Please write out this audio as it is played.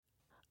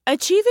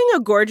Achieving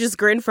a gorgeous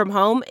grin from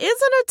home isn't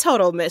a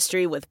total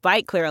mystery with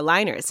Bite Clear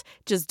aligners.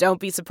 Just don't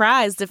be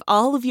surprised if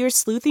all of your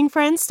sleuthing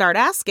friends start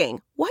asking,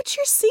 "What's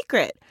your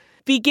secret?"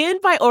 Begin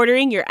by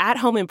ordering your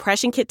at-home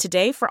impression kit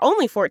today for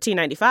only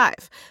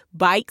 $14.95.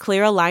 Bite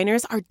Clear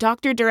aligners are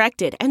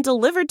doctor-directed and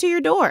delivered to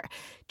your door.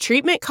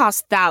 Treatment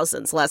costs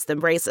thousands less than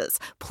braces.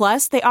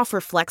 Plus, they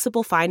offer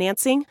flexible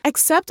financing,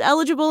 accept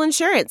eligible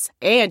insurance,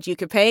 and you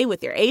can pay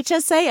with your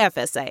HSA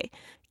FSA.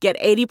 Get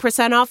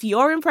 80% off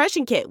your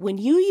impression kit when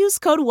you use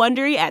code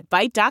WONDERY at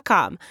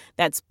Byte.com.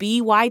 That's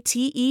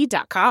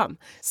BYTE.com.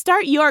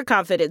 Start your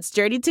confidence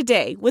journey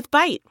today with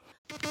Byte.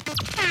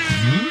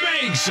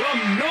 Make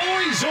some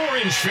noise,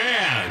 Orange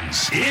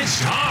fans! It's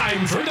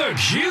time for the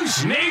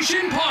Cuse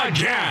Nation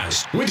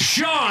Podcast with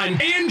Sean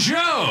and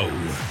Joe.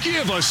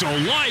 Give us a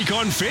like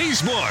on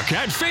Facebook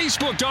at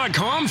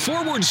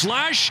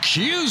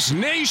facebook.com/Cuse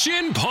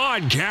Nation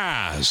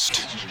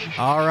Podcast.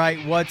 All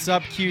right, what's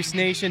up, Cuse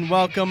Nation?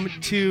 Welcome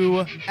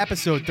to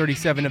episode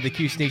 37 of the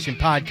Cuse Nation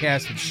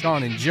Podcast with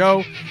Sean and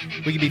Joe.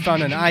 We can be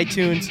found on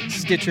iTunes,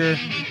 Stitcher,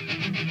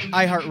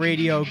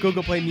 iHeartRadio,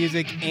 Google Play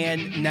Music,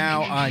 and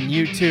now on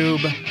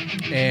YouTube.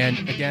 And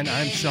again,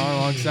 I'm Sean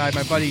alongside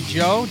my buddy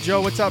Joe.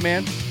 Joe, what's up,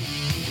 man?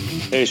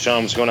 Hey,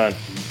 Sean, what's going on?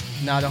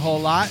 Not a whole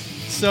lot.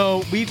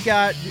 So we've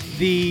got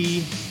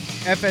the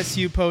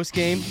FSU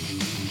postgame.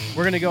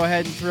 We're going to go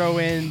ahead and throw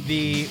in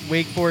the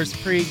Wake Forest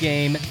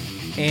pregame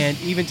and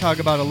even talk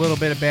about a little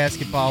bit of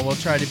basketball. We'll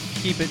try to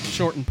keep it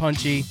short and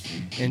punchy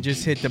and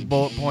just hit the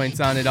bullet points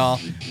on it all.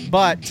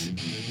 But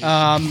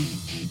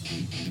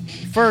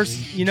first,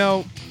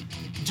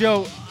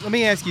 Joe, let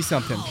me ask you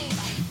something.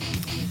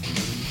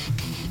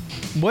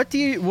 What do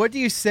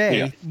you say?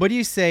 Yeah. What do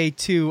you say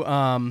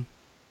to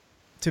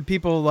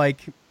people like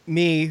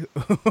me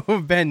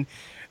who've been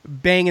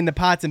banging the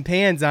pots and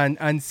pans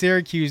on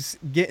Syracuse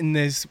getting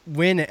this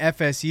win at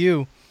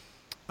FSU,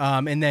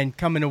 and then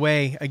coming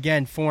away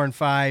again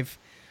 4-5,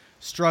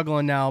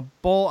 struggling now.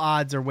 Bowl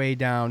odds are way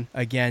down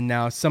again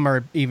now.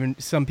 Some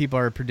people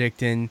are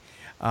predicting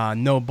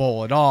no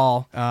bowl at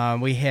all.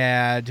 We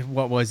had,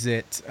 what was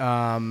it?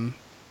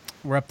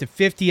 We're up to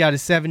 50 out of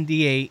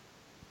 78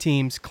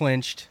 teams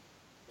clinched.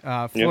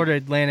 Florida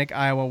Atlantic,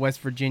 Iowa, West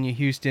Virginia,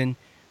 Houston,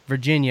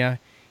 Virginia,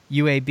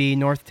 UAB,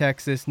 North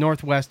Texas,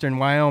 Northwestern,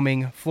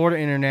 Wyoming,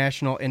 Florida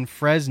International, and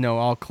Fresno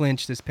all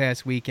clinched this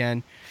past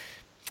weekend.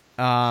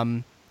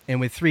 And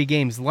with 3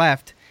 games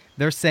left,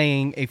 they're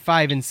saying a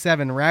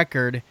 5-7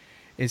 record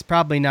is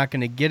probably not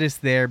going to get us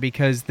there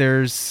because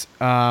there's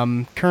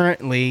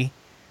currently,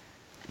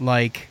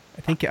 I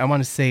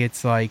want to say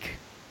it's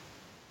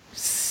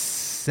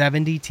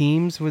 70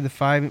 teams with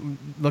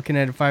looking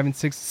at a 5 and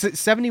 6,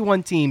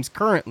 71 teams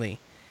currently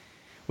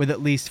with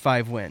at least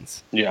 5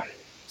 wins. Yeah.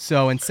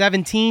 So, and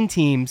 17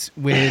 teams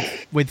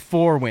with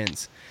 4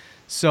 wins.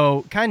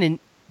 So kind of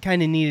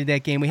needed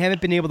that game. We haven't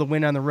been able to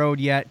win on the road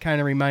yet. Kind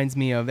of reminds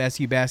me of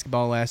SU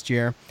basketball last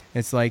year.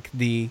 It's like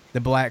the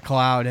black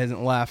cloud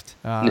hasn't left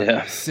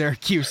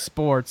Syracuse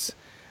sports.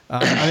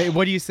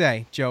 What do you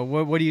say, Joe?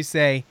 What do you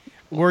say?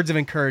 Words of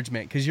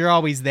encouragement, because you're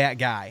always that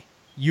guy.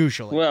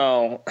 Usually.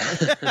 Well,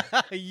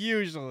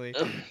 usually.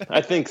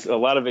 I think a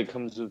lot of it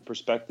comes with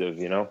perspective,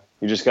 You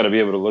just got to be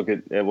able to look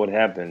at what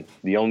happened.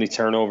 The only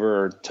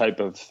turnover or type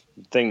of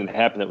thing that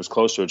happened that was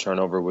close to a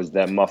turnover was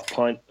that muff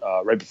punt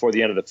right before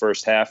the end of the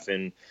first half,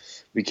 and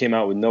we came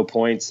out with no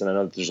points. And I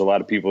know that there's a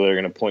lot of people that are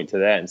going to point to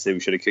that and say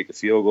we should have kicked the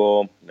field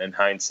goal. In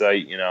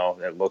hindsight,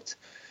 that looked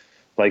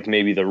like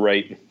maybe the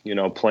right,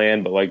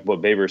 plan. But like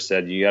what Baber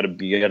said, you got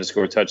to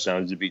score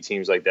touchdowns to beat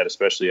teams like that,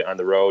 especially on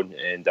the road.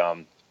 And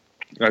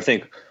I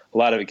think a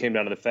lot of it came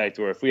down to the fact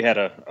where if we had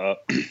a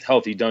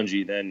healthy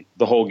Dungy then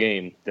the whole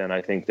game, then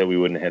I think that we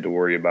wouldn't have had to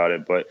worry about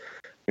it. But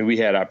we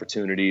had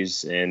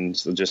opportunities, and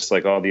so just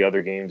like all the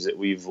other games that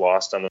we've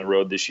lost on the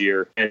road this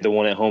year, and the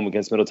one at home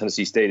against Middle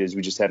Tennessee State, is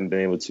we just haven't been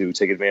able to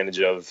take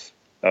advantage of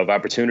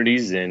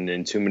opportunities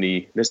and too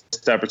many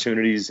missed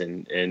opportunities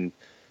and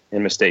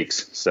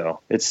mistakes.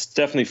 So it's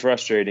definitely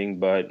frustrating,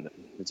 but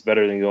it's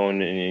better than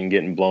going and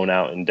getting blown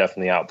out and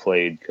definitely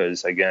outplayed,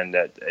 because, again,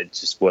 that it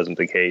just wasn't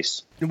the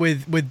case.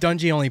 With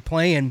Dungy only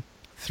playing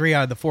 3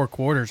 out of the 4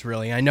 quarters,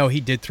 really. I know he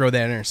did throw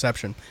that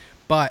interception.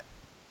 But,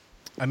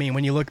 I mean,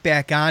 when you look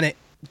back on it,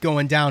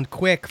 going down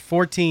quick,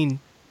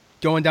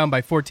 going down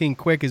by 14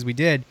 quick as we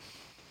did,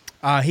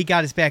 he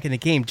got us back in the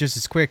game just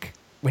as quick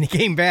when he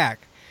came back.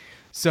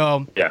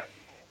 So, yeah.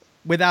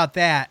 Without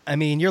that, I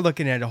mean, you're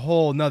looking at a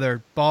whole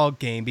nother ball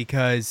game,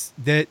 because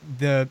it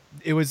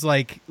was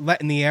like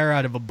letting the air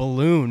out of a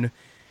balloon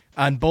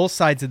on both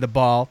sides of the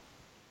ball.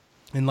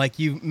 And like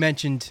you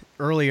mentioned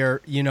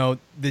earlier,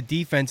 the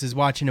defense is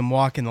watching him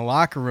walk in the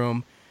locker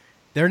room.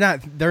 Their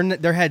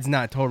head's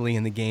not totally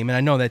in the game, and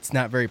I know that's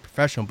not very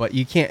professional, but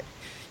you can't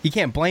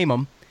blame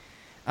them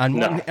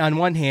on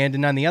one hand,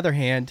 and on the other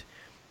hand,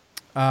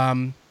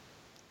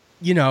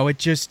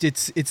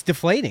 it's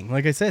deflating.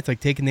 Like I said, it's like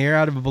taking the air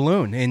out of a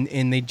balloon.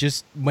 And they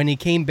just, when he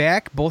came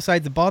back, both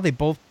sides of the ball, they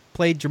both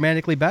played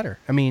dramatically better.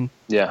 I mean,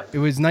 yeah, it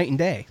was night and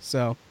day.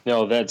 So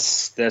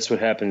that's what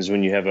happens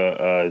when you have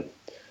a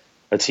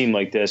a team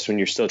like this, when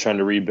you're still trying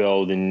to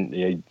rebuild and,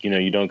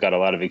 you don't got a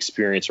lot of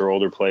experience or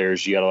older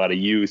players, you got a lot of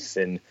youth.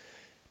 And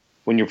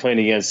when you're playing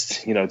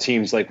against,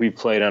 teams like we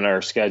played on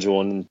our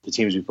schedule and the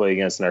teams we play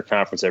against in our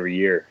conference every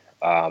year,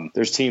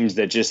 there's teams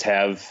that just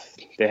have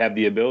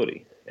the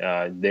ability.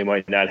 They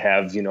might not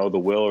have, the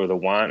will or the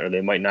want, or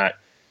they might not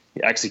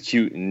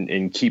execute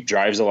and keep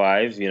drives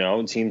alive.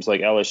 Teams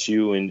like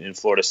LSU and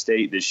Florida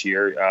State this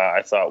year,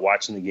 I thought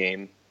watching the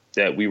game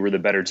that we were the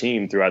better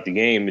team throughout the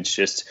game. It's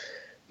just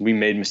we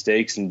made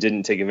mistakes and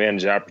didn't take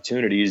advantage of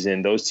opportunities,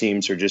 and those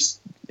teams are just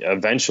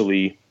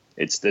eventually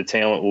it's the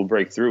talent will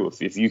break through.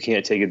 If you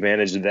can't take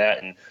advantage of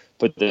that and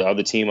put the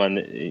other team on,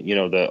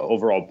 the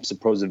overall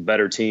supposed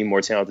better team,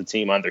 more talented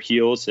team on their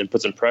heels and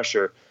put some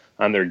pressure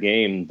on their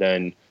game,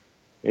 then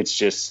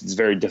it's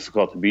very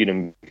difficult to beat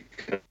them.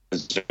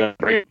 They're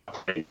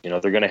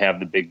going to have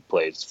the big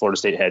plays. Florida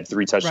State had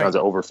 3 touchdowns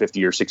at over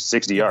 50 or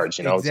 60 yards.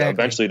 Exactly. So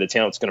eventually the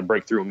talent's going to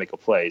break through and make a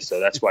play. So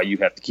that's why you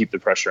have to keep the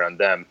pressure on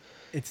them.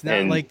 It's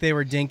not like they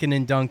were dinking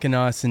and dunking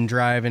us and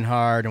driving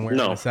hard and wearing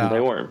us out. No,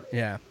 they weren't.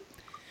 Yeah.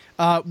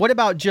 What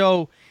about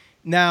Joe?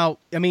 Now,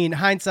 I mean,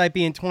 hindsight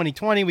being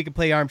 2020, we could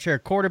play armchair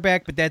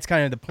quarterback, but that's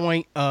kind of the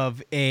point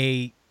of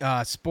a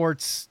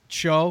sports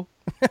show.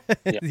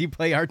 You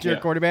play armchair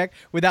quarterback.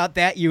 Without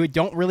that, you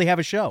don't really have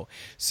a show.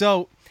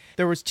 So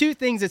there was 2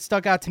 things that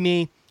stuck out to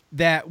me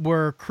that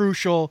were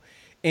crucial,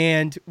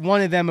 and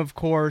one of them, of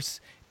course,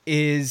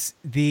 is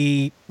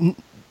the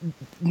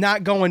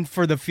not going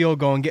for the field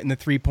goal and getting the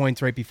 3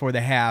 points right before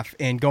the half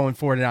and going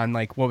for it on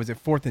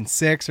 4th and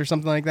 6 or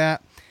something like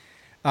that.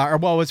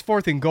 It was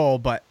 4th and goal,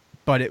 but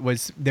they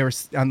were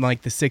on the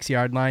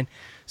 6-yard line.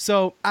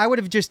 So I would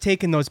have just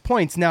taken those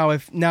points. Now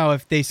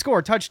if they score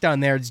a touchdown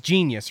there, it's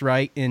genius,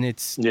 right? And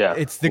it's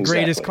the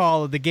greatest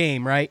call of the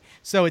game, right?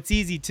 So it's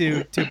easy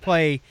to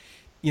play,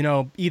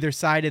 either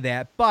side of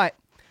that. But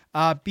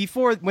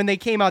before, when they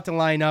came out to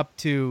line up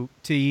to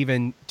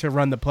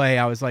run the play,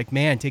 I was like,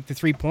 man, take the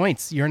 3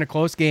 points. You're in a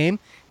close game.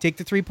 Take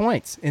the 3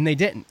 points, and they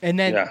didn't. And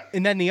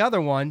then the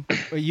other one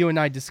you and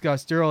I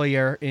discussed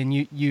earlier, and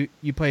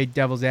you played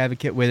devil's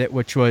advocate with it,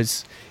 which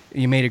was,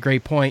 you made a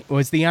great point,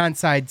 was the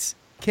onside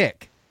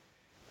kick.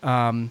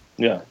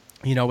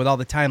 With all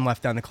the time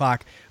left on the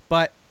clock.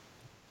 But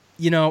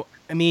you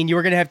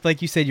were gonna have,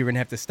 like you said, you were gonna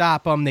have to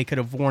stop them. They could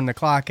have worn the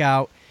clock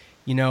out,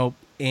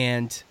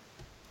 and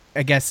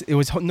I guess it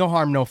was no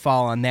harm, no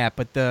foul on that.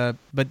 But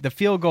the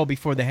field goal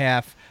before the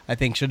half, I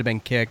think, should have been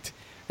kicked.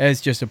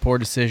 It's just a poor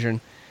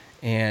decision.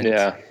 And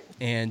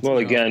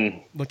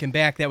again, looking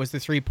back, that was the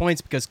 3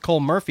 points because Cole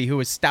Murphy, who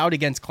was stout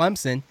against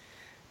Clemson,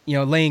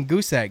 laying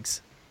goose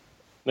eggs.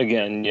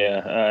 Again,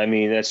 I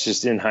mean, that's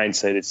just in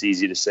hindsight. It's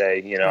easy to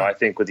say. I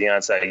think with the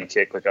onside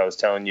kick, like I was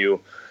telling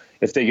you,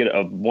 if they get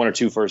 1 or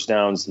 2 first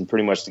downs, then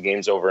pretty much the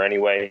game's over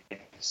anyway.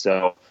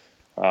 So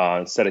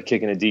instead of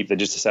kicking it deep, they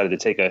just decided to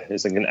take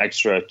an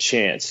extra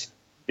chance,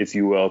 if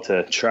you will,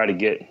 to try to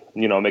get,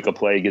 make a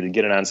play, get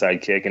an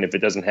onside kick. And if it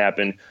doesn't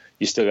happen,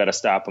 you still got to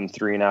stop them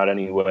 3 and out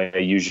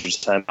anyway, use your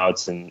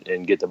timeouts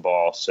and get the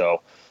ball.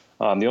 So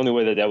the only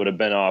way that would have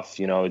been off,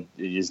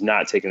 is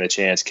not taking the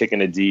chance, kicking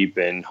it deep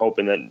and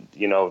hoping that,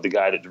 the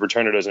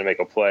returner doesn't make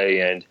a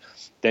play. And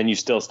then you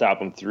still stop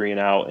them 3 and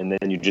out, and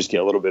then you just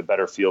get a little bit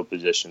better field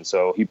position.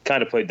 So he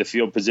kind of played the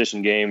field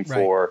position game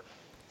for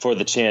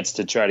the chance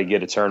to try to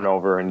get a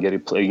turnover and get a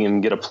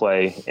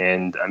play.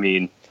 And I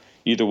mean,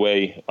 either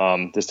way,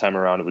 this time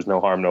around, it was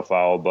no harm, no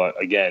foul. But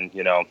again,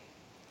 and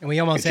we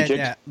almost had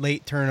that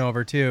late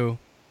turnover too.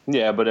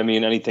 Yeah, but I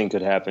mean, anything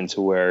could happen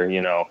to where,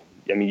 you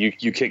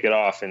kick it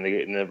off and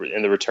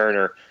the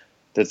returner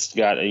that's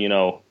got,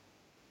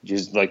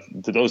 just like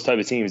those type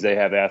of teams, they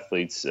have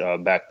athletes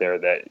back there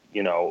that,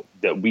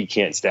 that we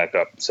can't stack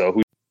up.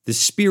 So The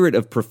spirit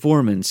of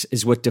performance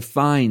is what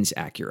defines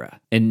Acura.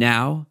 And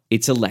now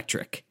it's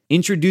electric.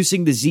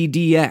 Introducing the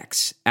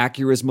ZDX,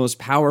 Acura's most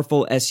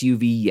powerful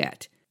SUV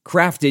yet.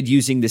 Crafted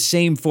using the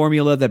same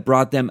formula that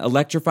brought them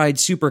electrified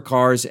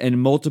supercars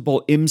and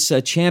multiple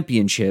IMSA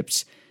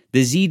championships,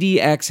 the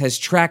ZDX has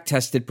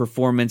track-tested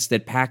performance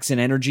that packs an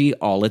energy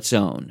all its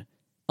own.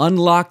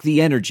 Unlock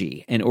the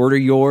energy and order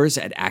yours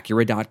at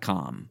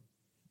Acura.com.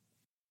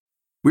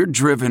 We're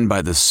driven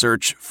by the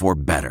search for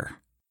better.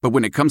 But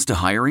when it comes to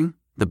hiring,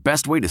 the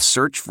best way to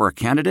search for a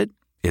candidate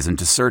isn't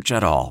to search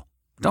at all.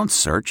 Don't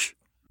search.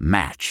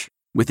 Match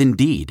with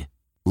Indeed.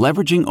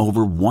 Leveraging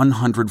over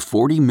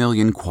 140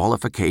 million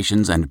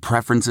qualifications and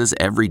preferences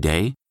every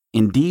day,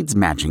 Indeed's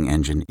matching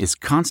engine is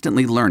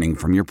constantly learning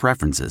from your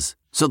preferences.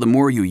 So the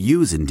more you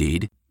use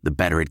Indeed, the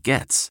better it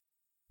gets.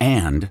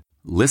 And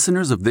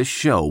listeners of this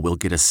show will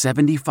get a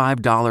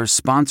 $75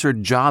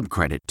 sponsored job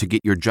credit to get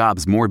your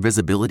jobs more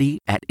visibility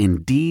at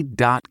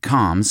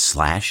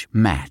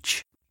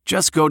Indeed.com/match.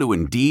 Just go to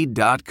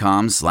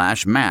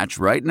Indeed.com/match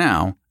right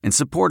now and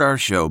support our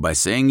show by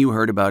saying you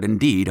heard about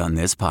Indeed on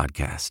this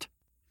podcast.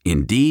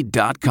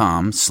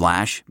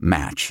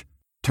 Indeed.com/match.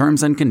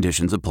 Terms and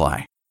conditions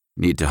apply.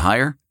 Need to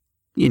hire?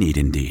 You need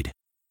Indeed.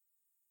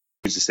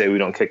 Used to say we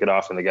don't kick it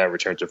off and the guy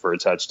returns it for a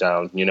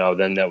touchdown.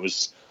 Then that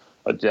was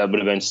that would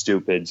have been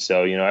stupid.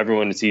 So,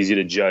 everyone, it's easy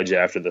to judge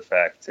after the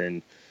fact.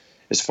 And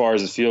as far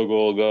as the field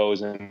goal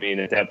goes, I mean,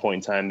 at that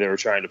point in time, they were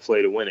trying to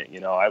play to win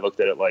it. I looked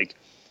at it like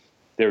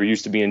they were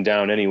used to being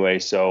down anyway.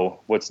 So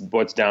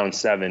what's down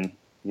 7,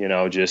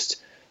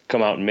 just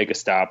come out and make a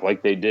stop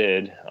like they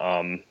did.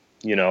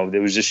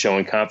 It was just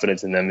showing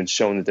confidence in them and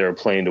showing that they were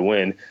playing to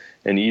win.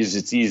 And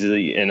it's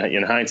easily,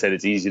 in hindsight,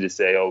 it's easy to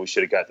say, oh, we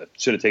should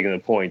have taken the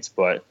points.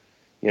 But,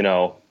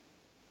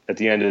 at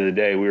the end of the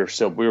day, we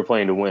were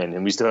playing to win,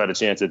 and we still had a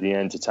chance at the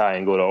end to tie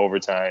and go to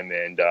overtime.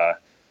 And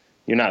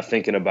you're not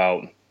thinking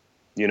about,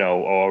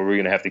 are we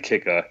going to have to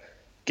kick a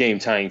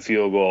game-tying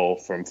field goal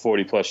from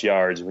 40-plus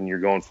yards when you're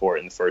going for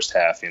it in the first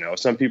half.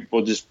 Some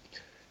people just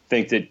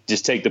think that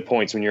just take the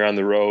points when you're on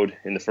the road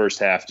in the first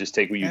half. Just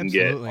take what you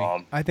Absolutely. can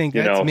get. I think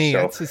that's me.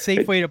 That's a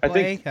safe way to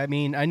play. I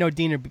mean, I know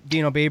Dino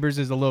Babers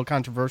is a little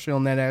controversial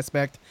in that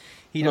aspect.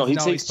 He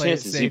takes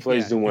chances. He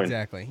plays to win.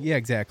 Exactly. Yeah,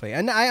 exactly.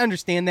 And I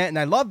understand that, and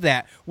I love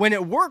that. When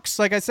it works,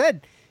 like I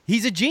said,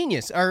 he's a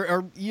genius.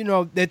 Or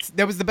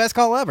that was the best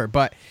call ever.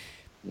 But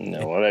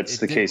that's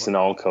the case in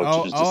all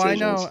coaches'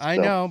 decisions. I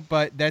know.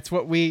 But that's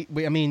what we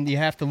I mean, you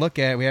have to look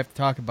at it. We have to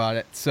talk about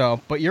it.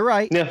 So, but you're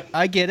right. Yeah.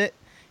 I get it.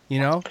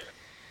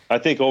 I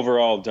think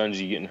overall,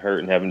 Dungy getting hurt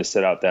and having to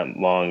sit out that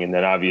long, and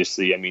then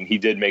obviously, I mean, he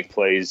did make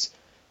plays,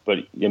 but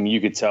I mean, you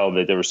could tell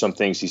that there were some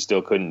things he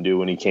still couldn't do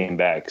when he came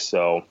back.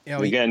 So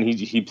again,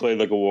 he played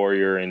like a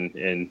warrior,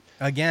 and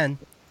again,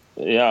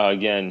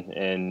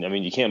 and I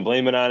mean, you can't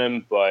blame it on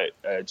him, but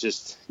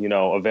just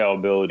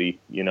availability,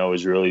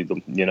 is really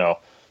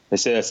they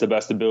say that's the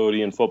best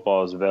ability in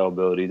football is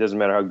availability. It doesn't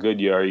matter how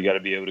good you are, you got to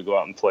be able to go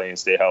out and play and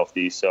stay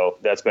healthy. So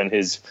that's been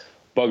his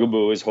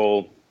bugaboo his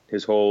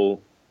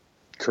whole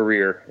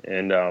career,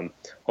 and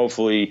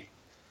hopefully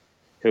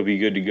he'll be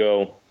good to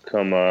go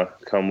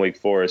come Wake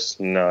Forest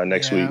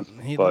next week.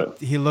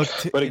 But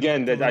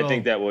again, I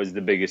think that was the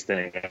biggest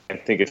thing. I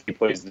think if he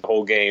plays the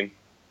whole game,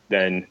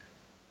 then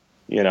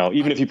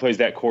even if he plays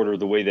that quarter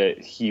the way that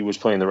he was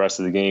playing the rest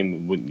of the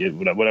game,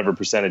 whatever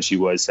percentage he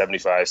was,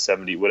 75,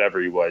 70, whatever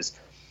he was,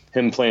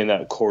 him playing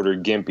that quarter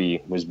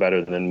gimpy was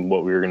better than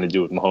what we were going to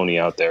do with Mahoney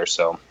out there.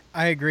 So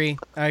I agree.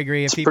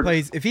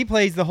 If he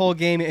plays the whole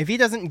game, if he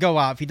doesn't go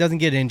out, if he doesn't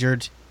get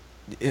injured,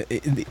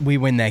 we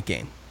win that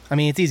game. I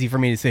mean, it's easy for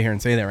me to sit here and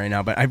say that right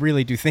now, but I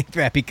really do think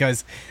that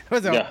because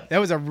that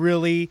was a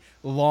really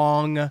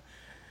long,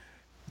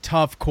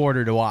 tough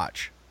quarter to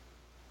watch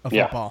of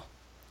football.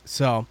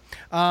 So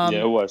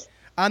it was.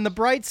 On the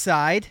bright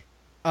side,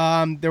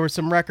 there were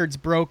some records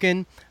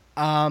broken.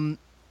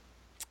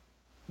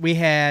 We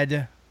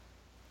had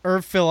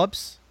Irv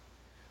Phillips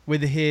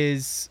with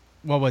his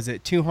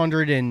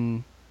 200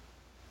 and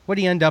what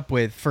did he end up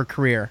with for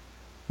career?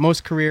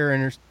 Most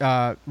career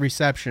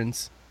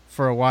receptions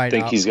for a wide.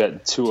 I think he's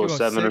got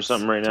 207 or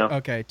something right now.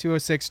 Okay,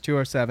 206,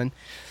 207.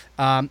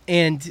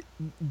 And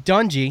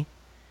Dungy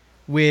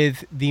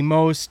with the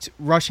most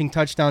rushing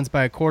touchdowns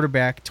by a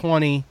quarterback,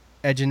 20,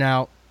 edging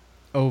out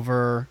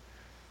over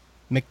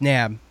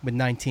McNabb with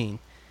 19.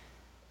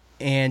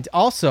 And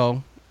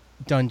also,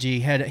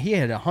 Dungy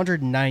had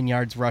 109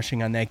 yards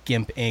rushing on that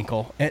gimp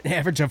ankle, at an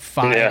average of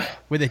 5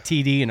 with a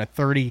TD and a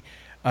 30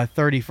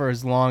 for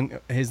his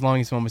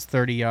longest one was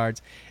 30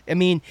 yards. I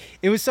mean,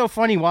 it was so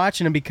funny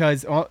watching him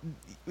because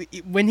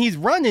when he's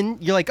running,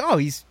 you're like, oh,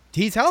 he's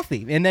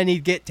healthy, and then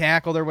he'd get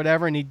tackled or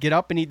whatever, and he'd get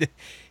up and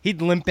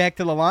he'd limp back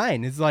to the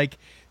line. It's like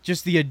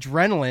just the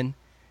adrenaline,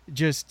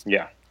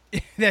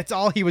 that's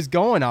all he was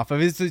going off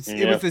of. It was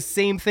the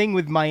same thing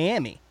with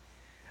Miami.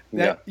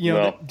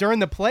 During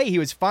the play he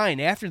was fine.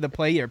 After the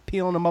play, you're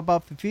peeling him up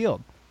off the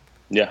field.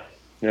 Yeah,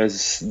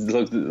 it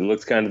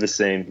looks kind of the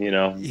same,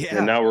 Yeah.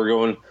 And now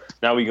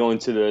we go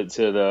into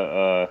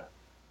the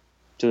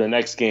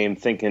next game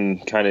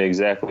thinking kind of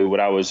exactly what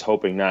I was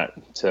hoping not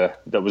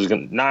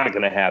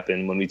going to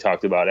happen when we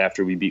talked about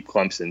after we beat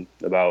Clemson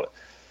about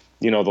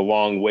the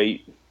long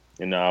wait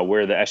and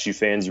where the SU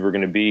fans were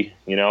going to be.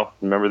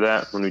 Remember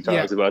that when we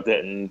talked about that?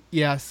 And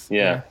yes.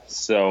 Yeah.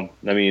 So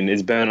I mean,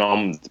 it's been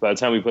by the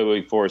time we play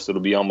Wake Forest, it'll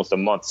be almost a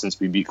month since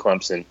we beat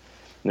Clemson,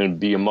 and it'll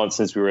be a month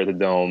since we were at the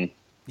Dome.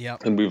 Yeah.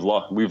 And we've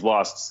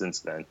lost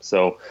since then.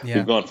 So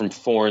we've gone from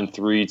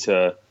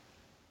 4-3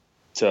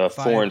 to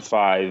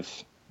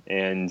 4-5,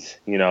 and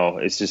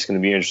it's just going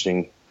to be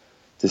interesting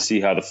to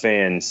see how the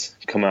fans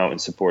come out and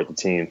support the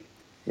team.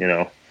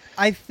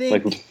 I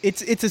think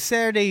it's a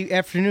Saturday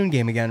afternoon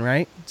game again,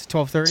 right? It's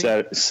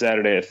 12:30.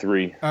 Saturday at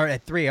 3. Or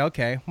at 3.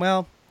 Okay.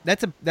 Well,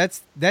 that's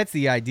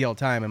the ideal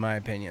time in my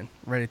opinion.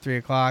 Right at 3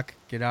 o'clock,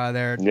 get out of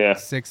there. Yeah.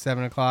 6,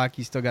 7 o'clock.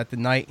 You still got the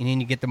night, and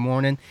then you get the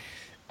morning.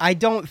 I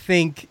don't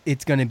think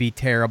it's going to be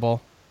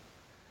terrible.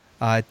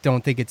 I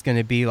don't think it's going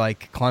to be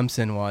like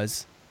Clemson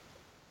was.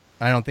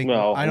 I don't think.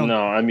 No.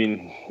 I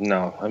mean,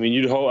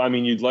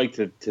 you'd like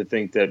to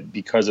think that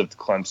because of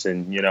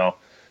Clemson,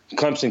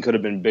 Clemson could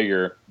have been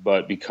bigger,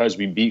 but because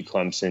we beat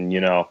Clemson,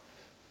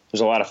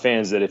 there's a lot of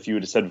fans that if you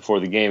would have said before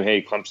the game,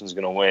 "Hey, Clemson's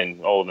going to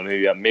win,"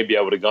 then maybe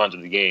I would have gone to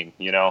the game,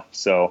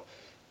 So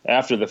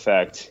after the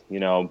fact,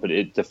 but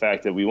the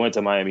fact that we went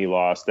to Miami,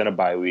 lost, then a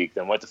bye week,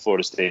 then went to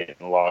Florida State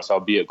and lost,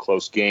 albeit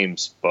close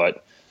games.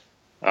 But,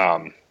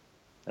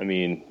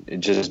 it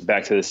just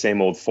back to the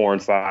same old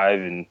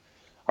 4-5, and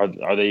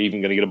are they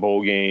even going to get a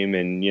bowl game?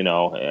 And,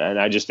 and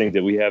I just think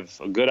that we have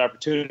a good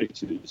opportunity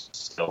to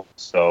still.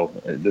 So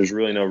there's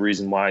really no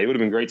reason why. It would have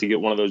been great to get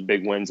one of those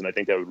big wins, and I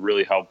think that would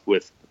really help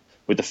with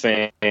the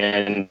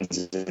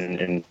fans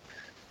and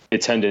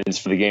attendance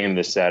for the game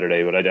this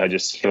Saturday. But I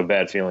just have a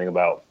bad feeling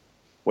about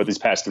what these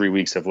past 3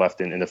 weeks have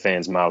left in the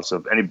fans' mouths.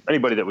 So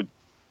anybody that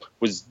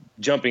was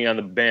jumping on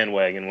the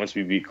bandwagon once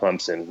we beat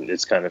Clemson,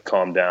 it's kind of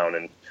calmed down,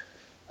 and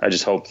I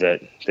just hope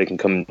that they can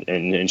come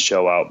and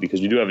show out,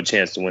 because we do have a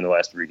chance to win the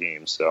last 3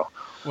 games. So,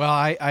 well,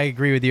 I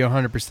agree with you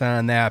 100%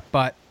 on that.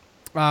 But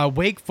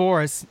Wake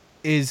Forest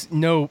is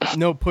no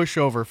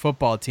pushover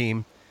football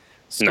team,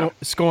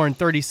 scoring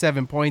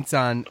 37 points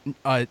on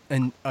a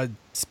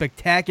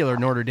spectacular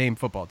Notre Dame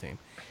football team.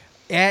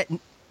 That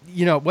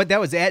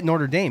was at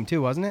Notre Dame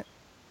too, wasn't it?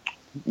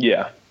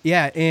 Yeah.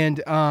 Yeah,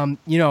 and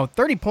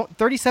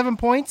 37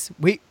 points.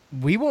 We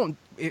won't.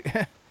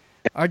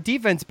 Our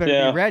defense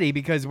better be ready,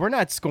 because we're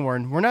not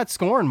scoring. We're not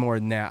scoring more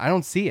than that. I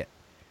don't see it.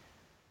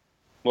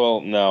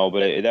 Well, no,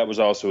 but that was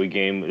also a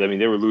game. I mean,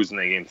 they were losing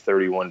that game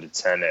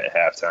 31-10 at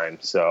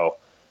halftime. So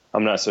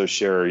I'm not so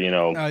sure.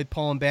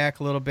 Pulling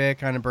back a little bit,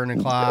 kind of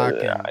burning clock.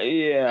 They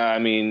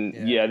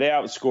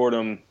outscored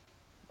them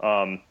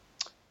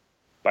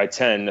by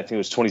 10. I think it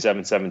was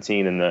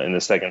 27-17 in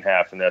the second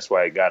half, and that's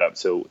why it got up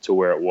to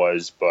where it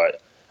was. But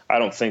I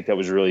don't think that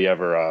was really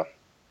ever a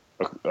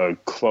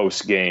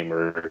close game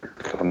or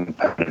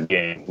competitive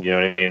game. You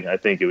know what I mean? I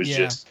think it was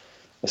just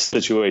a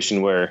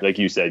situation where, like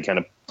you said, kind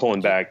of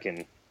pulling back,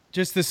 and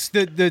just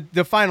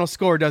the final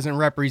score doesn't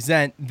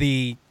represent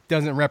the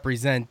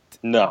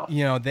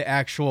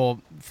actual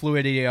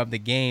fluidity of the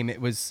game.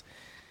 It was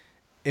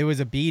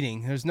a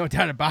beating. There's no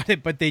doubt about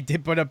it. But they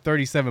did put up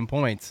 37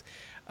 points.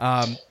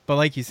 But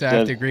like you said, I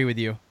have to agree with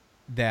you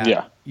that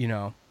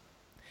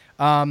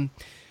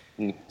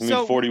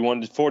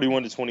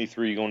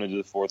 41-23 going into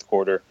the fourth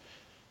quarter.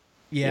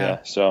 Yeah.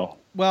 So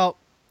well,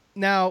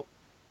 now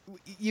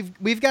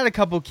we've got a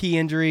couple key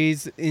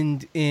injuries,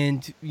 and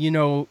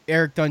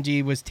Eric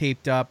Dungey was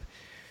taped up.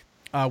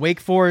 Wake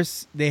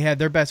Forest, they had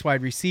their best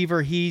wide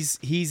receiver.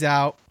 He's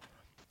out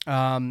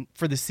for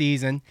the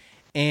season,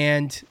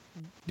 and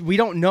we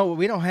don't know.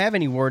 We don't have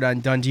any word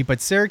on Dungey,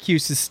 but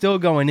Syracuse is still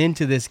going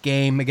into this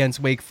game against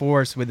Wake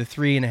Forest with a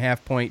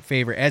 3.5 point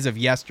favorite as of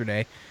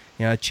yesterday.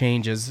 It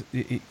changes.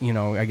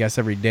 I guess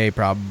every day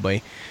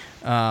probably.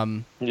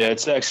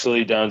 It's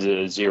actually down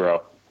to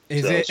 0.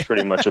 Is so it? It's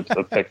pretty much a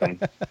pick 'em.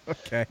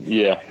 Okay.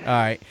 Yeah. All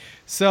right.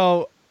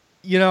 So,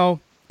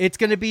 it's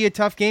going to be a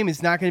tough game.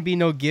 It's not going to be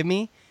no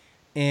gimme.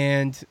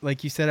 And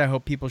like you said, I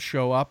hope people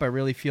show up. I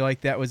really feel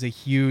like that was a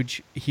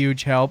huge,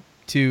 huge help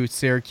to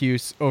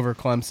Syracuse over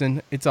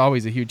Clemson. It's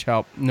always a huge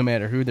help, no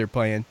matter who they're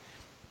playing,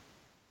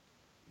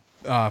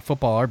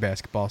 football or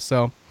basketball.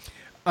 So,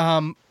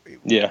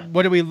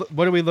 what are we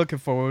looking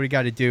for? What do we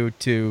got to do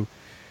to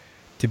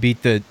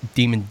beat the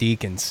Demon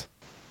Deacons?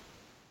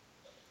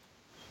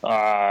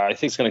 I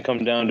think it's going to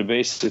come down to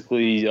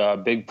basically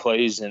big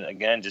plays and,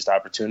 again, just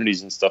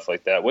opportunities and stuff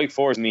like that. Wake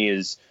Forest, to me,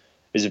 is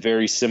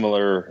very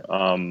similar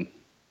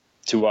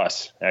to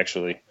us,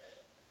 actually.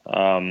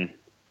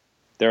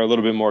 They're a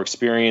little bit more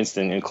experienced,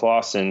 and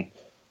Clausen,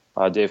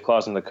 Dave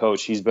Clausen, the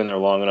coach, he's been there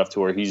long enough to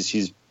where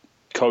he's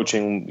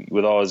coaching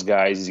with all his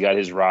guys. He's got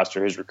his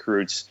roster, his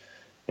recruits,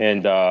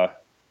 and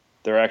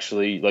they're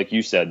actually, like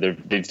you said,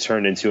 they've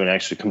turned into an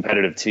actually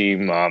competitive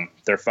team.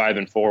 They're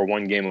 5-4,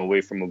 one game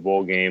away from a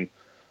bowl game.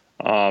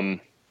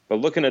 But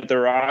looking at their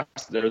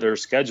roster, their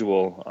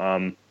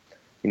schedule,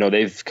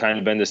 they've kind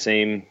of been the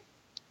same,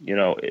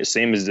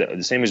 same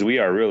as we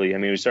are, really. I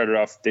mean, they started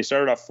off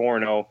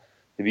 4-0.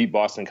 They beat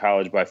Boston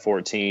College by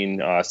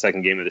 14,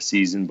 second game of the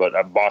season,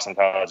 but Boston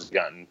College has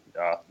gotten,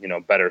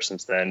 better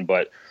since then.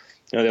 But,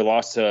 they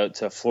lost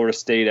to Florida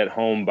State at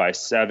home by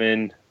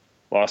 7,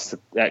 lost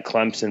at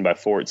Clemson by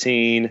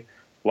 14,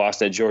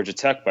 lost at Georgia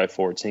Tech by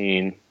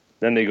 14.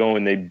 Then they go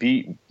and they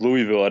beat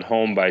Louisville at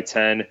home by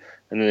 10,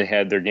 and then they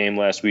had their game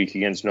last week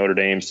against Notre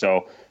Dame.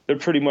 So they're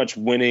pretty much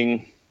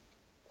winning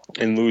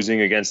and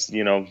losing against,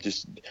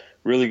 just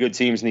really good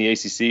teams in the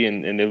ACC,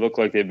 and they look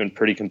like they've been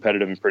pretty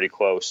competitive and pretty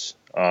close.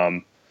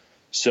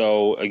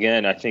 So,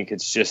 again, I think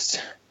it's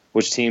just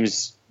which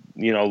team's,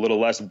 a little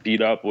less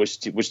beat up, which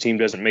team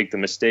doesn't make the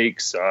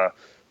mistakes.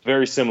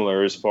 Very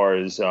similar as far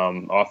as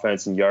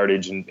offense and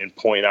yardage and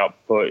point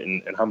output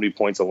and how many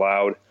points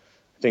allowed.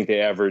 I think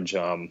they average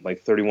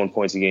like 31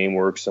 points a game,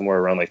 work somewhere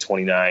around like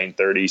 29,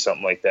 30,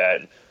 something like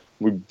that.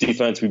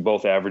 Defense, we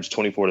both average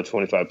 24 to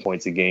 25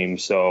 points a game.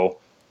 So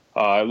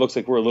it looks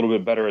like we're a little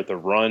bit better at the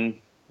run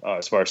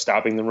as far as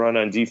stopping the run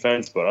on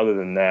defense. But other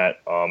than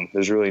that,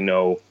 there's really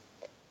no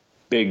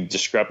big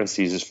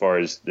discrepancies as far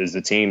as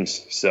the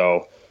teams.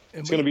 So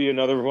it's going to be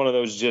another one of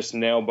those just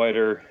nail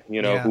biter,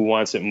 who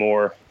wants it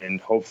more. And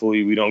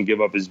hopefully we don't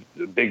give up as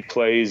big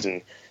plays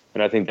and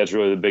And I think that's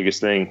really the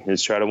biggest thing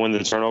is try to win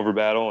the turnover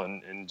battle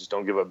and just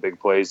don't give up big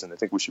plays. And I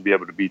think we should be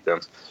able to beat them.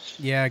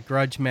 Yeah,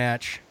 grudge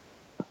match.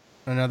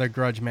 Another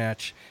grudge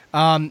match.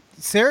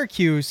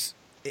 Syracuse,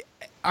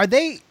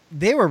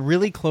 they were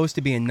really close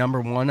to being number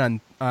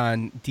one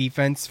on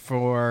defense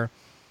for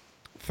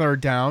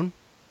third down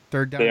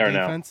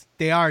defense.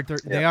 Now.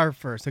 They are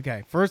first.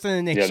 Okay. First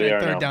in the nation,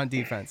 third down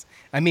defense.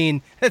 I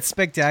mean, that's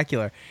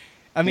spectacular.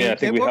 I mean, I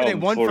think we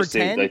held 1 for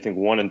 10. I think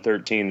 1 and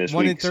 13 this week.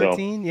 1 and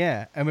 13,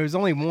 yeah. I mean, it was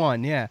only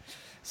 1, yeah.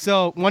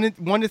 So 1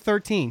 to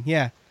 13,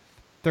 yeah.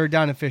 Third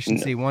down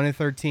efficiency, 1 and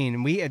 13.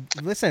 And we had,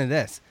 listen to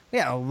this. We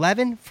had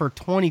 11 for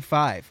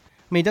 25.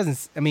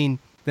 I mean,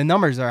 the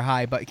numbers are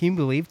high, but can you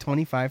believe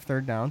 25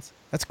 third downs?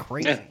 That's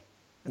crazy.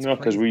 Yeah.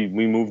 Because we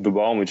moved the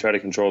ball and we try to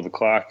control the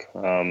clock.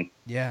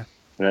 Yeah.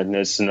 And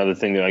that's another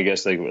thing that I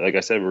guess, like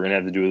I said, we're going to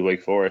have to do with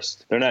Wake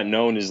Forest. They're not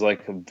known as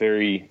like a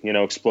very,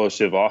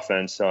 explosive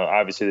offense.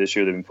 Obviously, this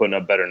year they've been putting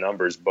up better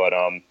numbers, but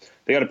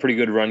they got a pretty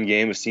good run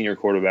game, a senior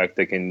quarterback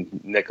that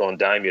can nickel and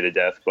dime you to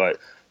death. But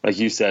like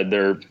you said,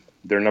 they're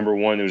number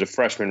one. There was a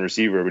freshman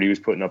receiver, but he was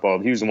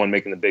he was the one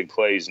making the big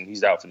plays, and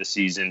he's out for the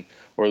season,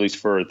 or at least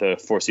for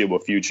the foreseeable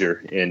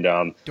future.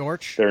 And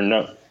Dortch?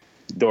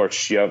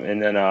 Dortch, yep.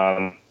 And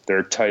then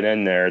their tight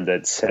end there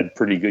that's had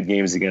pretty good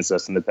games against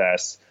us in the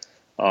past.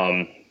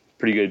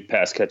 Pretty good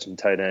pass catching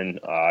tight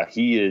end.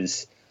 He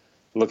is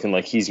looking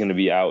like he's going to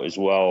be out as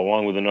well,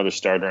 along with another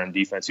starter on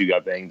defense who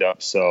got banged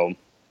up. So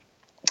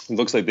it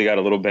looks like they got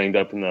a little banged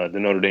up in the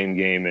Notre Dame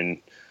game.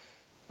 And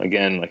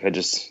again, like I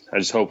just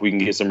hope we can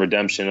get some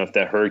redemption of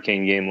that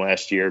Hurricane game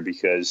last year,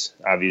 because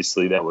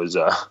obviously that was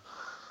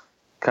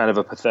kind of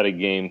a pathetic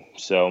game.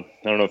 So I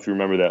don't know if you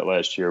remember that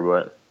last year,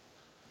 but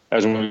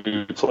as when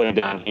we played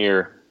down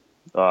here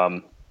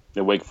at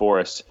Wake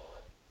Forest,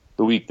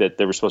 the week that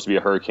there was supposed to be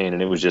a hurricane,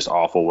 and it was just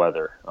awful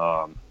weather,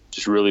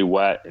 just really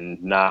wet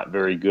and not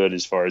very good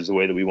as far as the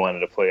way that we wanted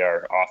to play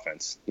our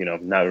offense.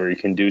 Not a very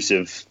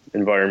conducive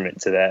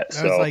environment to that.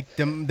 That was like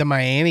the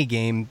Miami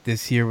game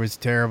this year was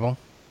terrible.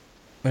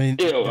 I mean,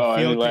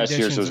 last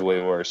year's was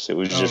way worse. It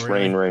was just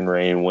really?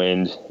 rain,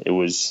 wind. It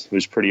was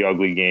pretty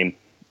ugly game.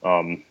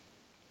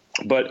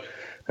 But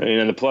I mean,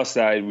 on the plus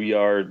side, we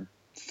are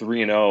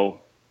 3-0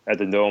 at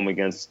the Dome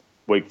against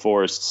Wake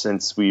Forest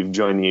since we've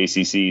joined the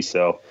ACC.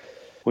 So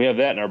we have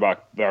that in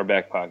our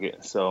back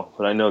pocket. So,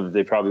 but I know that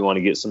they probably want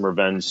to get some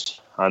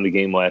revenge on the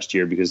game last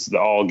year, because the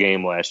all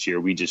game last year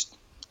we just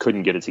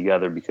couldn't get it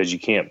together, because you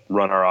can't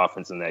run our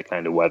offense in that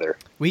kind of weather.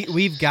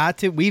 We've got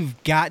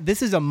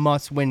this is a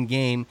must-win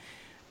game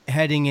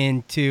heading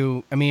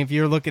into. I mean, if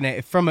you're looking at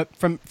it from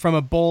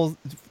a bowl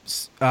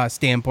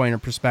standpoint or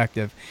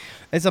perspective,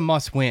 it's a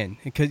must-win,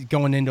 because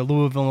going into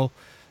Louisville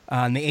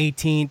on the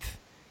 18th,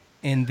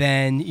 and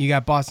then you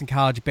got Boston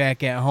College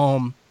back at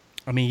home.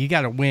 I mean, you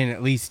got to win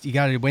at least. You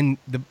got to win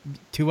the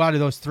 2 out of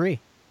those 3.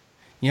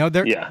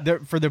 They're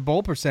for their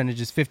bowl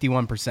percentage is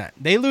 51%.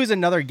 They lose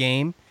another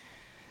game,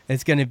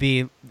 it's going to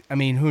be. I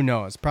mean, who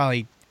knows?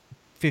 Probably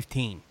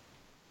 15.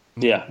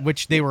 Yeah,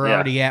 which they were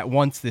already at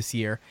once this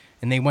year,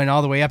 and they went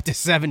all the way up to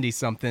 70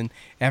 something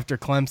after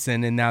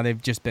Clemson, and now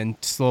they've just been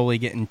slowly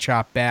getting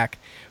chopped back.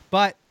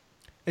 But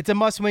it's a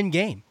must-win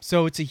game,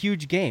 so it's a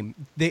huge game.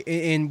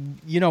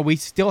 We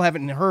still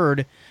haven't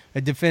heard a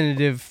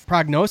definitive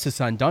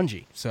prognosis on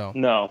Dungey. So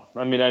no,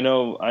 I mean, I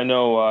know.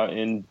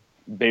 In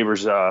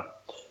Baber's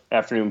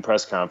afternoon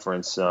press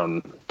conference,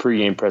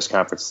 pregame press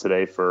conference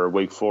today for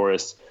Wake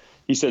Forest,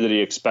 he said that he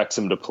expects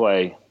him to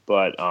play,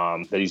 but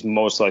that he's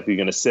most likely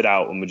going to sit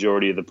out a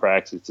majority of the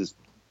practices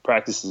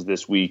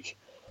this week.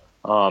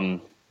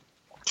 And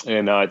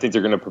I think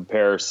they're going to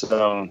prepare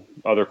some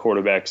other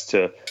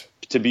quarterbacks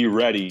to be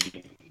ready.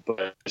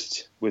 But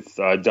just with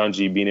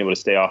Dungey being able to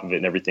stay off of it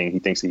and everything, he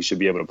thinks he should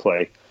be able to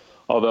play.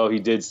 Although he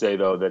did say,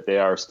 though, that they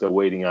are still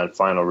waiting on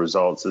final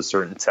results of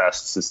certain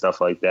tests and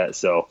stuff like that.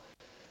 So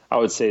I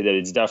would say that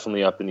it's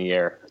definitely up in the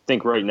air. I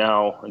think right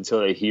now, until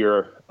they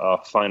hear a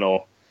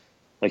final,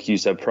 like you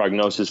said,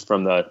 prognosis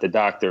from the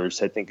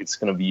doctors, I think it's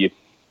going to be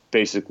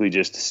basically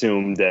just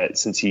assumed that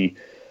since he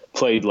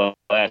played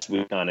last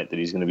week on it, that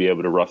he's going to be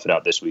able to rough it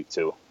out this week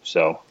too.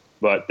 So,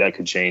 but that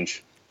could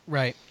change.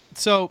 Right.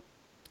 So,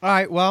 all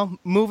right. Well,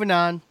 moving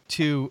on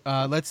to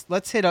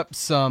let's hit up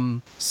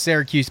some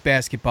Syracuse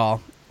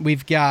basketball.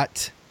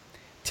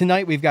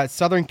 Tonight we've got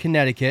Southern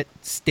Connecticut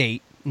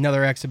State,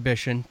 another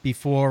exhibition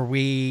before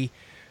we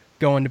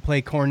go in to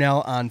play Cornell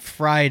on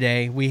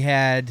Friday. We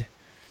had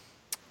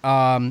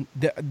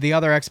the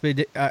other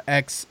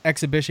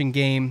exhibition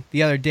game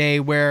the other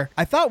day, where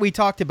I thought we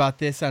talked about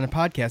this on a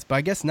podcast, but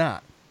I guess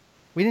not.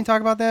 We didn't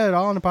talk about that at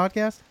all on the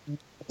podcast?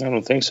 I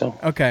don't think so.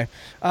 Okay.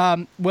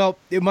 Well,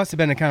 it must have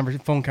been a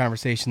phone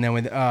conversation then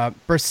with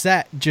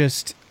Brissett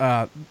just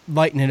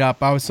lighting it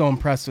up. I was so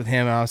impressed with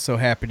him. I was so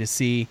happy to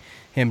see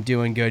him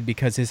doing good,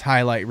 because his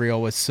highlight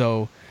reel was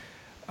so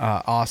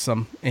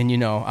awesome. And,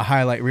 a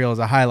highlight reel is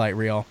a highlight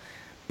reel.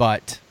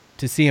 But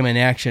to see him in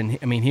action,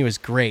 I mean, he was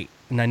great.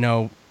 And I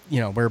know,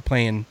 we're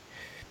playing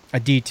a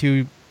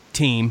D2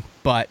 team,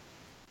 but,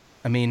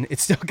 I mean,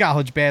 it's still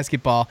college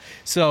basketball.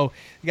 So,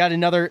 you got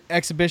another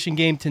exhibition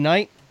game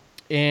tonight.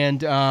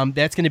 and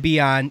that's going to be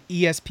on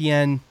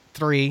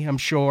ESPN3. I'm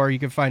sure you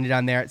can find it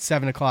on there at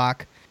 7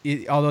 o'clock.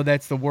 Although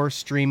that's the worst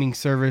streaming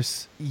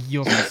service,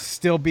 you'll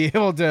still be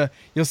able to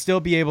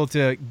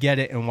get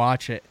it and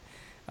watch it.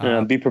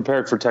 Be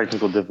prepared for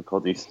technical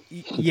difficulties.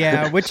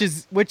 Yeah, which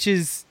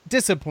is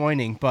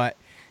disappointing, but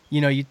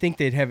you'd think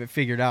they'd have it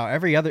figured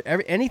out.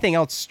 Anything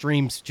else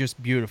streams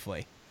just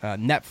beautifully.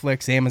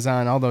 Netflix,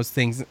 Amazon, all those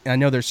things. I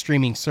know they're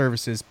streaming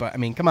services, but I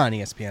mean, come on,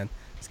 ESPN,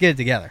 let's get it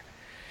together.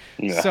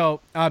 Yeah. So,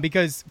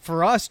 because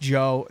for us,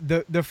 Joe,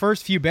 the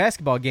first few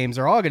basketball games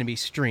are all going to be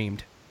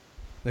streamed.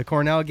 The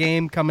Cornell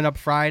game coming up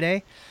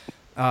Friday,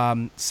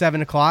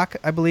 7 o'clock,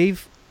 I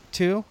believe,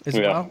 too, as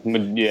well.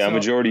 Yeah, so,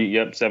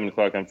 majority, 7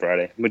 o'clock on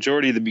Friday.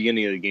 Majority of the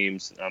beginning of the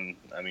games,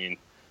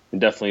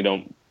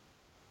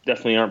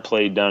 definitely aren't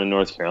played down in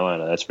North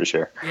Carolina, that's for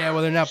sure. Yeah,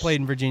 well, they're not played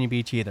in Virginia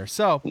Beach either.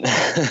 So,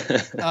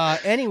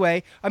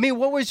 anyway,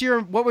 what was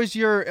your,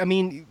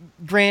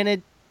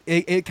 granted,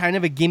 it kind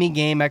of a gimme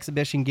game,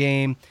 exhibition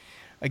game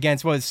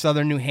against,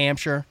 Southern New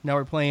Hampshire. Now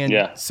we're playing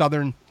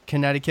Southern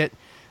Connecticut.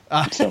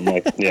 Something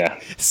like,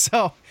 yeah.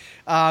 So,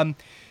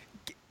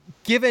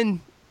 given,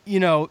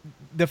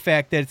 the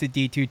fact that it's a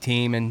D2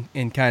 team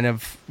and kind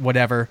of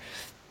whatever,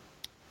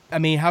 how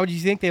do you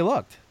think they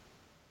looked?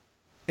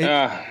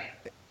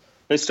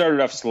 They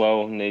started off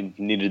slow, and they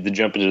needed to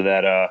jump into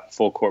that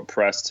full court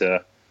press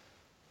to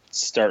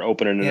start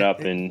opening it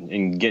up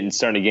and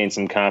starting to gain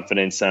some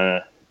confidence.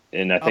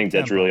 And I think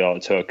that's really all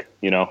it took,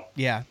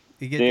 Yeah.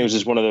 I think it was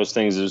just one of those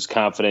things. It was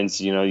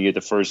confidence. You get the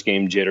first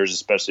game jitters,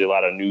 especially a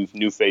lot of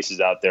new faces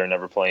out there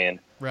never playing.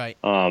 Right.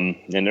 And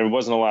there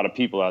wasn't a lot of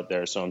people out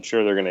there, so I'm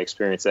sure they're going to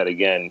experience that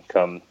again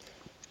come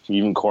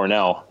even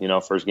Cornell,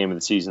 first game of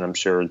the season. I'm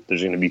sure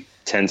there's going to be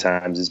 10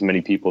 times as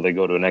many people that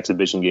go to an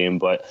exhibition game.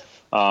 But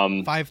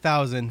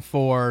 5,000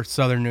 for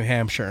Southern New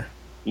Hampshire.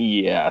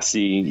 Yeah,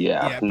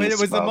 but it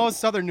was the most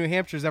Southern New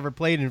Hampshire's ever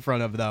played in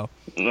front of, though.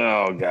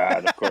 Oh,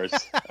 God, of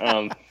course.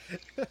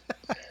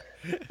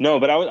 No,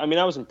 but I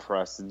was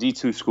impressed. The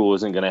D2 school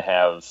isn't going to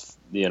have,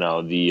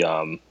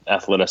 the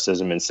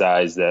athleticism and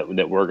size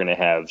that we're going to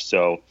have.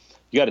 So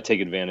you got to take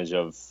advantage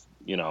of,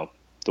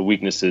 the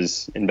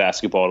weaknesses in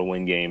basketball to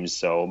win games.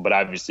 So, but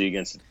obviously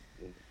in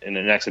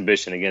an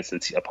exhibition against an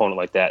opponent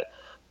like that,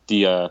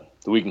 the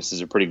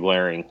weaknesses are pretty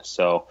glaring.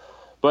 So,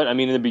 but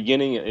in the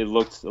beginning it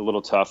looked a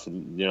little tough.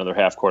 Their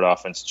half court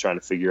offense trying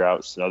to figure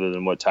out, other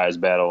than what Tyus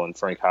Battle and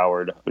Frank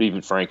Howard, but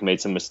even Frank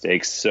made some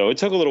mistakes. So it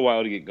took a little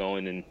while to get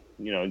going, and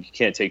you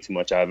can't take too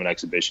much out of an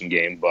exhibition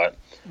game, but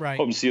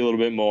hope to see a little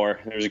bit more.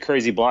 There was a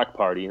crazy block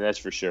party, that's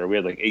for sure. We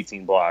had like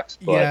 18 blocks.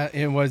 But, yeah,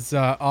 it was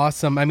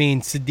awesome.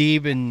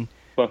 Sadib and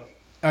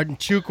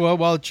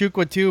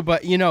Chukwa too,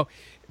 but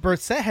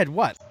Brissett had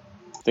what?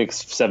 I think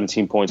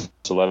 17 points,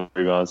 11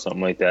 rebounds,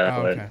 something like that.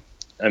 Oh, okay.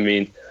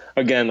 But,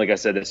 again, like I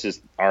said, it's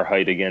just our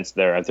height against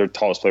their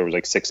tallest player was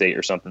like 6'8"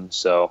 or something.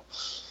 So,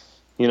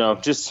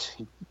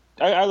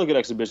 I look at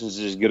exhibitions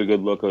to just get a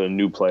good look at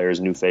new players,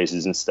 new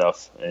faces and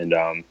stuff.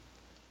 And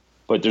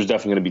but there's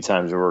definitely going to be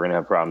times where we're going to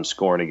have problems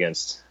scoring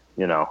against,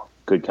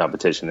 good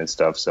competition and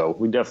stuff. So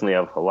we definitely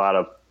have a lot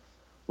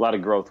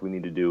of growth we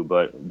need to do,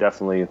 but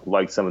definitely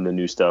like some of the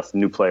new stuff,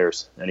 new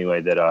players anyway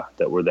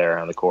that were there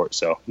on the court.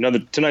 So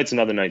tonight's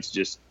another night to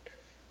just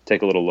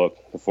take a little look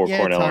before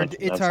Cornell.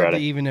 It's hard to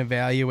even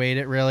evaluate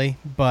it really,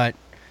 but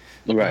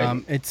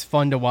it's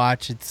fun to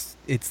watch.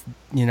 It's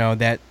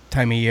that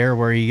time of year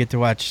where you get to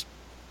watch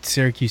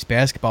Syracuse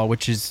basketball,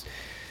 which is,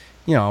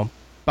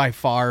 by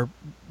far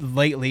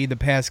lately, the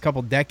past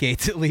couple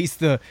decades at least,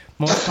 the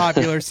most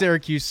popular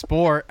Syracuse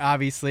sport,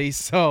 obviously.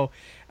 So,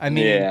 and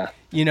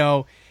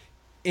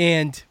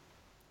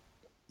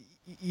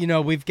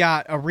we've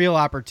got a real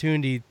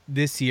opportunity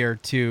this year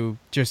to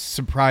just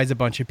surprise a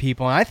bunch of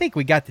people. And I think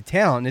we got the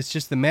talent. It's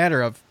just a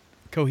matter of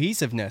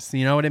cohesiveness.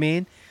 You know what I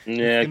mean?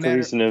 Yeah,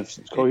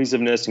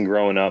 cohesiveness and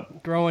growing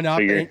up, figuring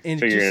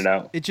it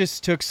out. It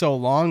just took so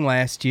long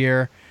last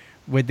year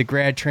with the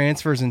grad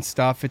transfers and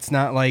stuff. It's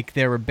not like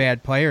they were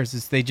bad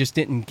players. They just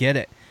didn't get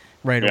it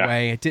right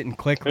away. It didn't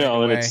click right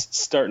away. And it's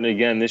starting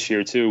again this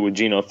year too with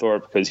Geno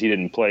Thorpe because he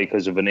didn't play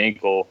because of an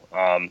ankle.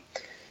 I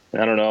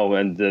don't know.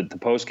 And the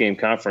post-game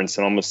conference,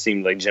 it almost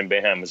seemed like Jim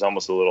Boeheim was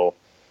almost a little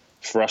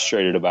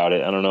frustrated about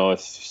it. I don't know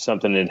if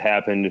something had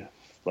happened,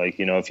 like,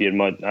 if he had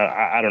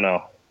I don't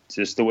know. It's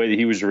just the way that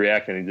he was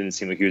reacting. It didn't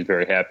seem like he was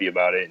very happy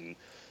about it.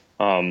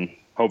 And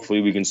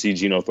hopefully we can see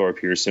Geno Thorpe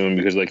here soon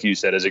because, like you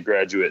said, as a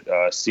graduate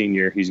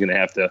senior, he's going to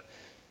have to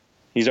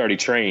 – he's already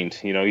trained.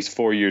 He's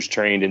 4 years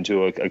trained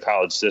into a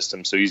college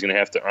system, so he's going to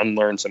have to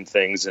unlearn some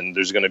things, and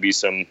there's going to be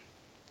some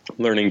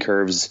learning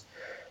curves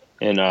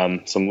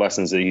and some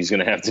lessons that he's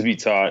going to have to be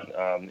taught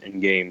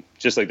in game,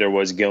 just like there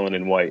was Gillen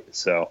and White.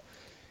 So,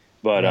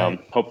 but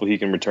hopefully he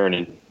can return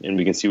and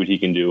we can see what he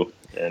can do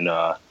and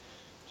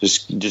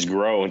just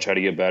grow and try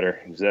to get better,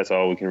 because that's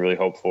all we can really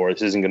hope for.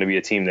 This isn't going to be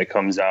a team that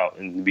comes out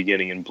in the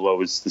beginning and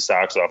blows the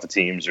socks off of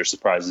teams or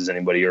surprises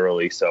anybody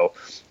early. So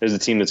there's a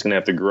team that's going to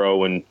have to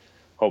grow and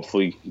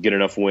hopefully get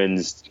enough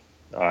wins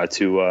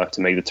to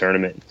make the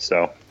tournament.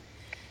 So,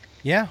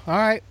 yeah, all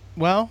right.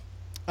 Well,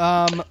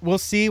 We'll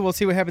see. We'll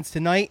see what happens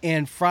tonight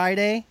and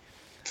Friday.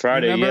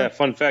 Remember? Yeah.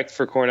 Fun fact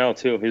for Cornell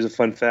too. Here's a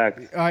fun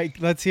fact. All right,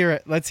 let's hear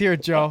it. Let's hear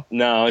it, Joe.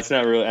 No, it's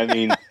not really. I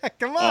mean,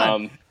 come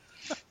on.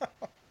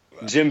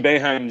 Jim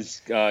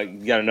Boeheim's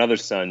got another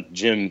son,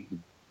 Jimmy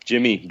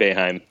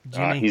Boeheim.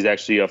 He's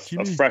actually a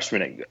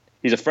freshman.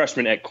 He's a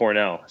freshman at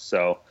Cornell.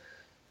 So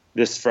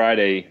this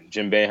Friday,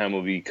 Jim Boeheim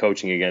will be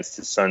coaching against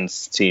his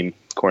son's team,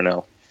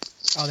 Cornell.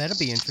 Oh, that'll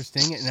be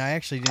interesting. And I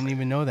actually didn't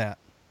even know that.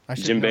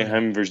 Jim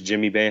Boeheim versus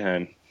Jimmy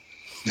Boeheim.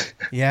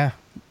 Yeah.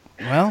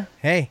 Well,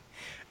 hey.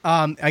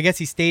 I guess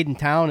he stayed in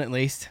town at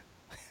least.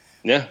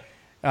 Yeah.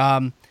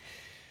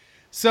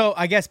 So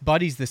I guess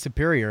Buddy's the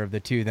superior of the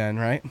two then,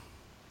 right?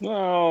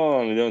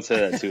 No, don't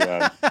say that too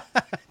loud.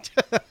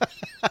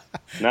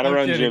 Not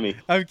around Jimmy.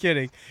 I'm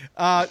kidding.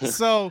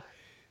 So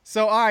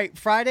all right,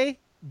 Friday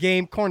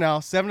game, Cornell,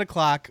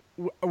 7:00.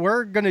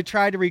 We're gonna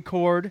try to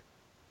record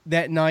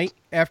that night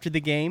after the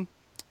game.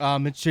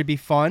 It should be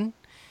fun,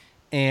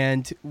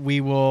 and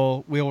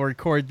we'll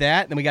record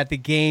that. Then we got the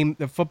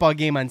football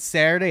game on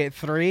Saturday at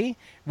 3:00.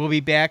 We'll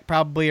be back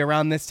probably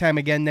around this time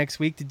again next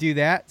week to do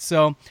that.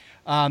 So.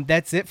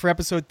 That's it for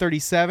episode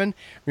 37.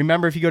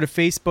 Remember, if you go to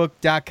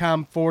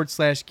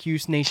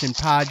facebook.com/Cuse Nation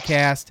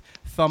podcast,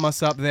 thumb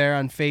us up there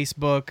on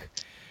Facebook.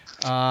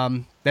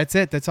 That's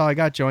it. That's all I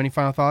got, Joe. Any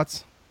final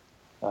thoughts?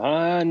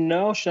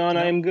 No, Sean,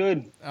 I am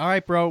good. All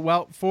right, bro.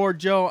 Well, for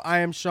Joe, I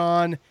am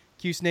Sean.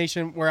 Cuse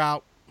Nation, we're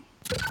out.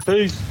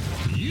 Peace.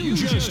 You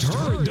just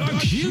heard the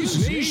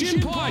Cuse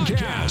Nation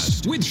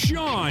podcast with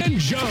Sean and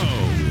Joe.